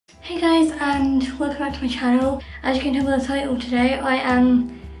Hey guys, and welcome back to my channel. As you can tell by the title, today I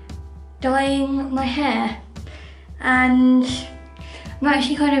am dyeing my hair, and I'm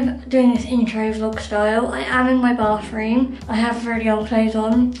actually kind of doing this intro vlog style. I am in my bathroom. I have really old clothes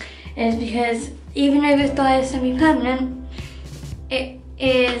on. It's because even though this dye is semi-permanent, it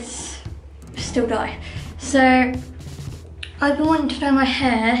is still dye. So I've been wanting to dye my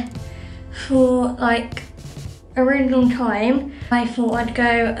hair for like a really long time. I thought I'd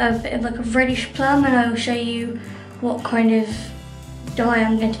go a bit of like a reddish plum, and I will show you what kind of dye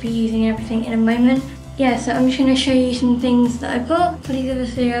I'm going to be using and everything in a moment. Yeah, so I'm just going to show you some things that I've got. Please give this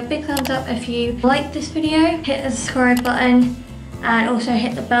video a big thumbs up if you like this video. Hit the subscribe button and also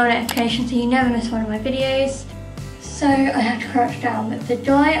hit the bell notification so you never miss one of my videos. So I have to crouch down, but the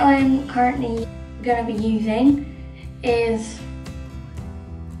dye I'm currently going to be using is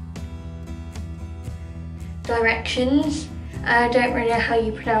Directions. I don't really know how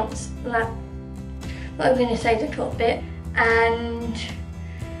you pronounce that, but I'm going to say the top bit. And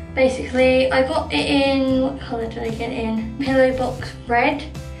basically I got it in, what colour did I get it in? Pillarbox Red.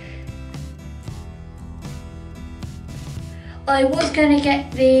 I was going to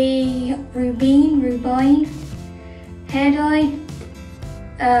get the Rubine hair dye,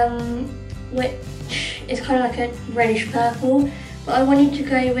 which is kind of like a reddish purple, but I wanted to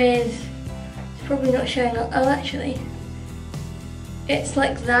go with, it's probably not showing up, oh actually, it's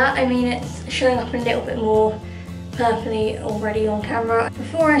like that. I mean, it's showing up a little bit more purpley already on camera.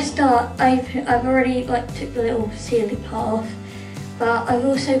 Before I start, I've already like took the little sealing part off, but I've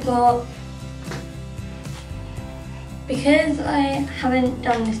also got, because I haven't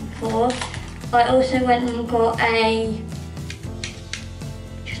done this before, I also went and got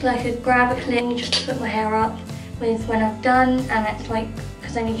just like a grab a clip just to put my hair up with when I've done, and it's like,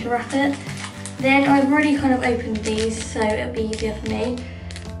 because I need to wrap it. Then I've already kind of opened these, so it'll be easier for me.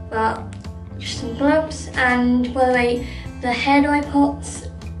 But just some gloves. And by the way, the hair dye pots,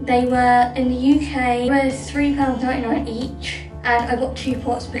 they were in the UK, they were £3.99 each. And I got 2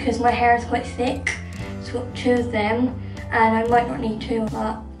 pots because my hair is quite thick. So I got 2 of them, and I might not need 2,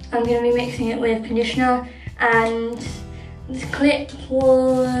 but I'm going to be mixing it with conditioner. And this clip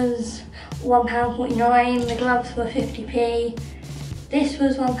was £1.49, the gloves were 50p. This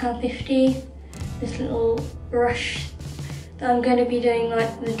was £1.50. This little brush that I'm going to be doing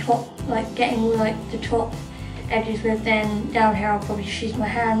like the top, like getting like the top edges with, then down here I'll probably just use my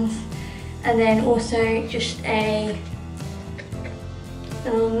hands. And then also just a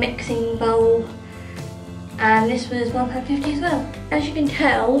little mixing bowl, and this was £1.50 as well. As you can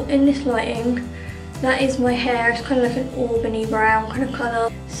tell in this lighting, that is my hair. It's kind of like an Albany brown kind of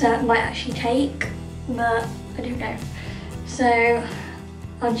colour, so it might actually take, but I don't know. So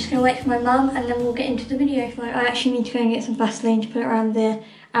I'm just going to wait for my mum and then we'll get into the video. I actually need to go and get some Vaseline to put around the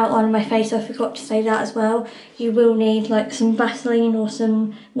outline of my face. I forgot to say that as well. You will need like some Vaseline or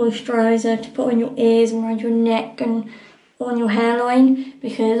some moisturiser to put on your ears and around your neck and on your hairline,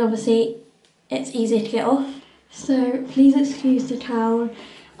 because obviously it's easier to get off. So please excuse the towel.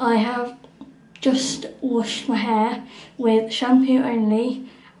 I have just washed my hair with shampoo only,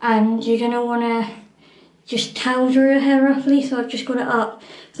 and you're going to want to just towel dry your hair roughly, so I've just got it up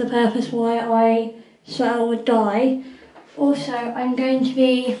for the purpose why I swirl with dye. Also, I'm going to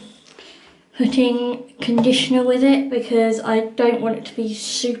be putting conditioner with it because I don't want it to be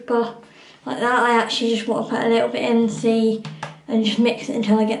super like that. I actually just want to put a little bit in, see, and just mix it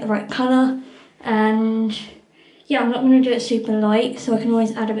until I get the right colour. And yeah, I'm not going to do it super light, so I can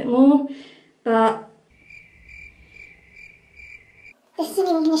always add a bit more, but this isn't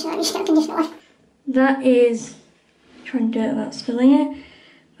even conditioner, you should get a conditioner. that is, trying to do it without spilling it,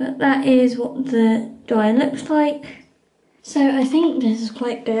 but that is what the dye looks like. So I think this is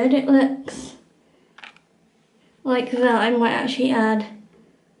quite good. It looks like that. I might actually add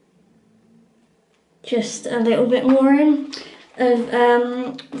just a little bit more in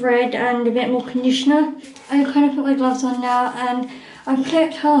of red and a bit more conditioner. I kind of put my gloves on now, and I've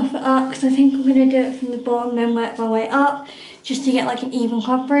clipped half it up because I think I'm going to do it from the bottom and work my way up just to get like an even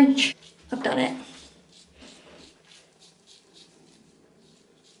coverage. I've done it.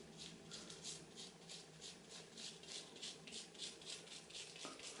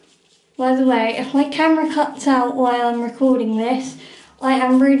 By the way, if my camera cuts out while I'm recording this, I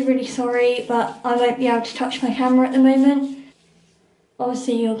am really sorry, but I won't be able to touch my camera at the moment.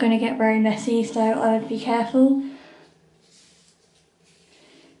 Obviously you're going to get very messy, so I would be careful.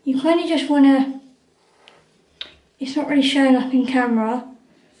 You kind of just want to, it's not really showing up in camera,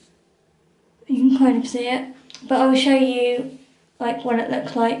 you can kind of see it, but I will show you like what it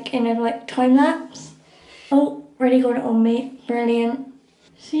looks like in a like time lapse. Oh, already got it on me, brilliant.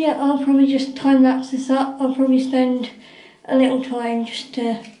 So yeah, I'll probably just time lapse this up. I'll probably spend a little time just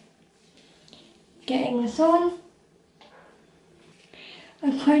getting this on.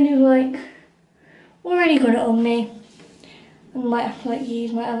 I've kind of like already got it on me. I might have to like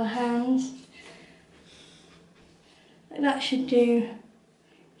use my other hands. Like that should do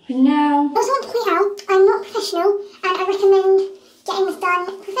for now. I also want to point out, I'm not professional and I recommend getting this done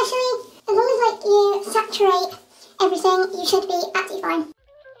professionally. As long as like you saturate everything, you should be absolutely fine.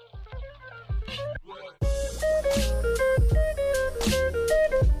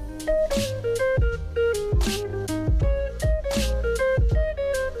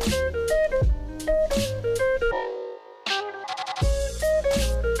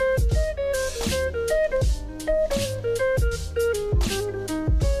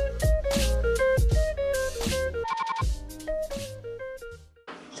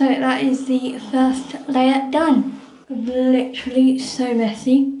 So that is the first layer done. Literally so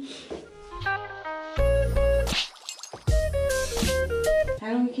messy.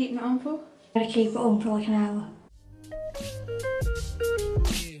 How long are you keeping it on for? I'm gonna keep it on for like an hour.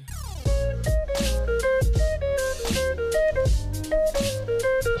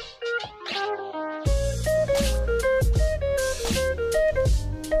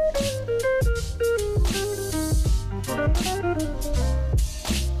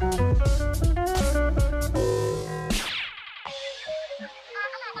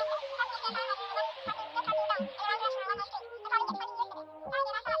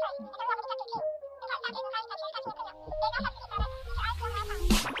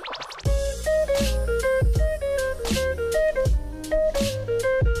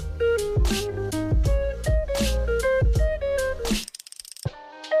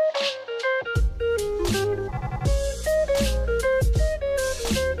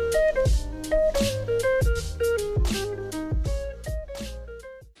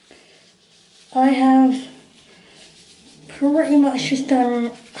 I have pretty much just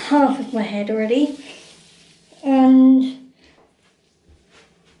done half of my head already, and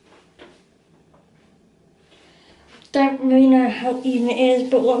don't really know how even it is,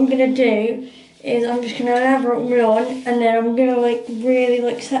 but what I'm going to do is I'm just going to lather it on and then I'm going to like really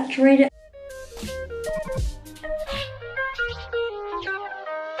like saturate it.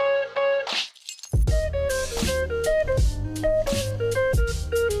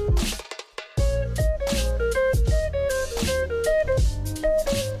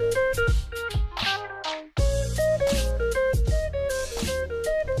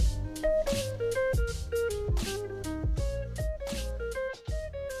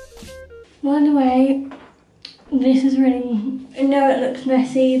 By the way, this is really, I know it looks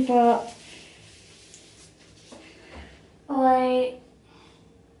messy, but I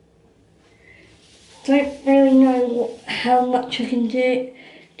don't really know how much I can do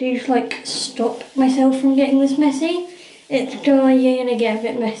to like stop myself from getting this messy. It's going to get a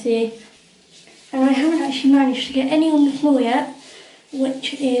bit messy, and I haven't actually managed to get any on the floor yet,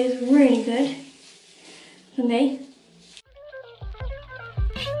 which is really good for me.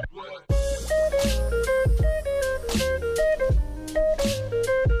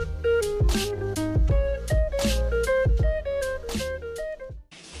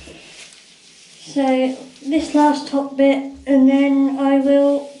 So this last top bit, and then I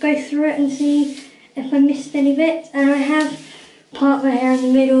will go through it and see if I missed any bits. And I have part my hair in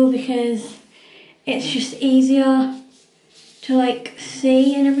the middle because it's just easier to like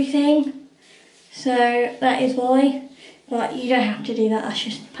see and everything. So that is why, but you don't have to do that, that's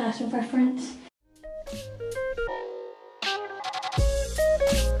just personal preference.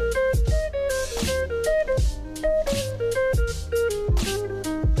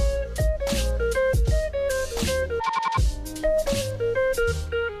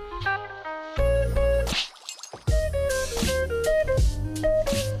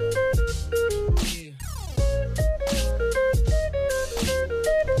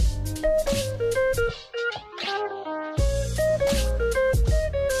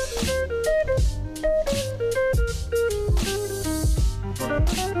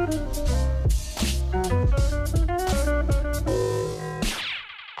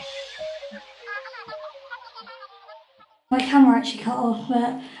 My camera actually cut off,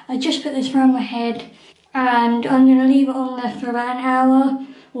 but I just put this around my head and I'm going to leave it on there for about an hour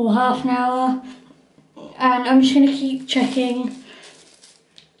or half an hour, and I'm just going to keep checking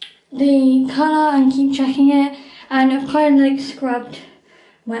the colour and keep checking it. And I've kind of like scrubbed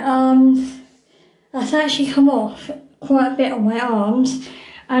my arms. That's actually come off quite a bit on my arms,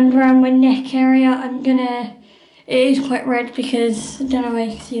 and around my neck area it is quite red because, I don't know if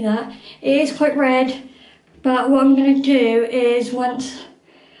you can see that, it is quite red. But what I'm going to do is once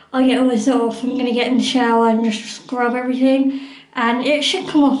I get all this off, I'm gonna get in the shower and just scrub everything, and it should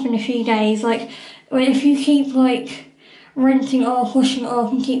come off in a few days. Like, if you keep like rinsing it off, washing it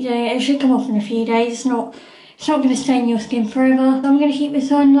off and keep doing it, it should come off in a few days. It's not gonna stain your skin forever. So I'm gonna keep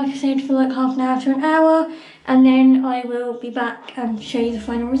this on, like I said, for like half an hour to an hour, and then I will be back and show you the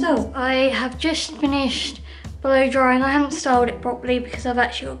final result. I have just finished blow drying. I haven't styled it properly because I've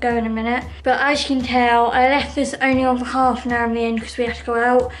actually got to go in a minute. But as you can tell, I left this only on for half an hour in the end because we had to go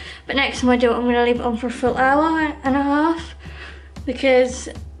out. But next time I do it, I'm going to leave it on for a full hour and a half. Because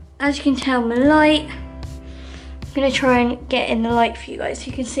as you can tell, my light, I'm going to try and get in the light for you guys so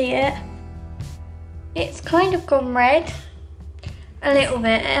you can see it. It's kind of gone red. A little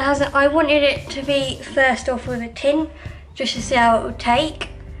bit. It hasn't. I wanted it to be first off with a tint just to see how it would take.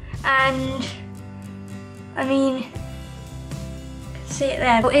 And I mean, you can see it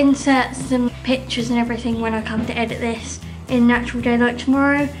there. I'll insert some pictures and everything when I come to edit this in natural daylight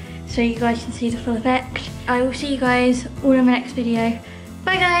tomorrow, so you guys can see the full effect. I will see you guys all in my next video.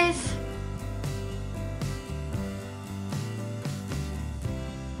 Bye guys!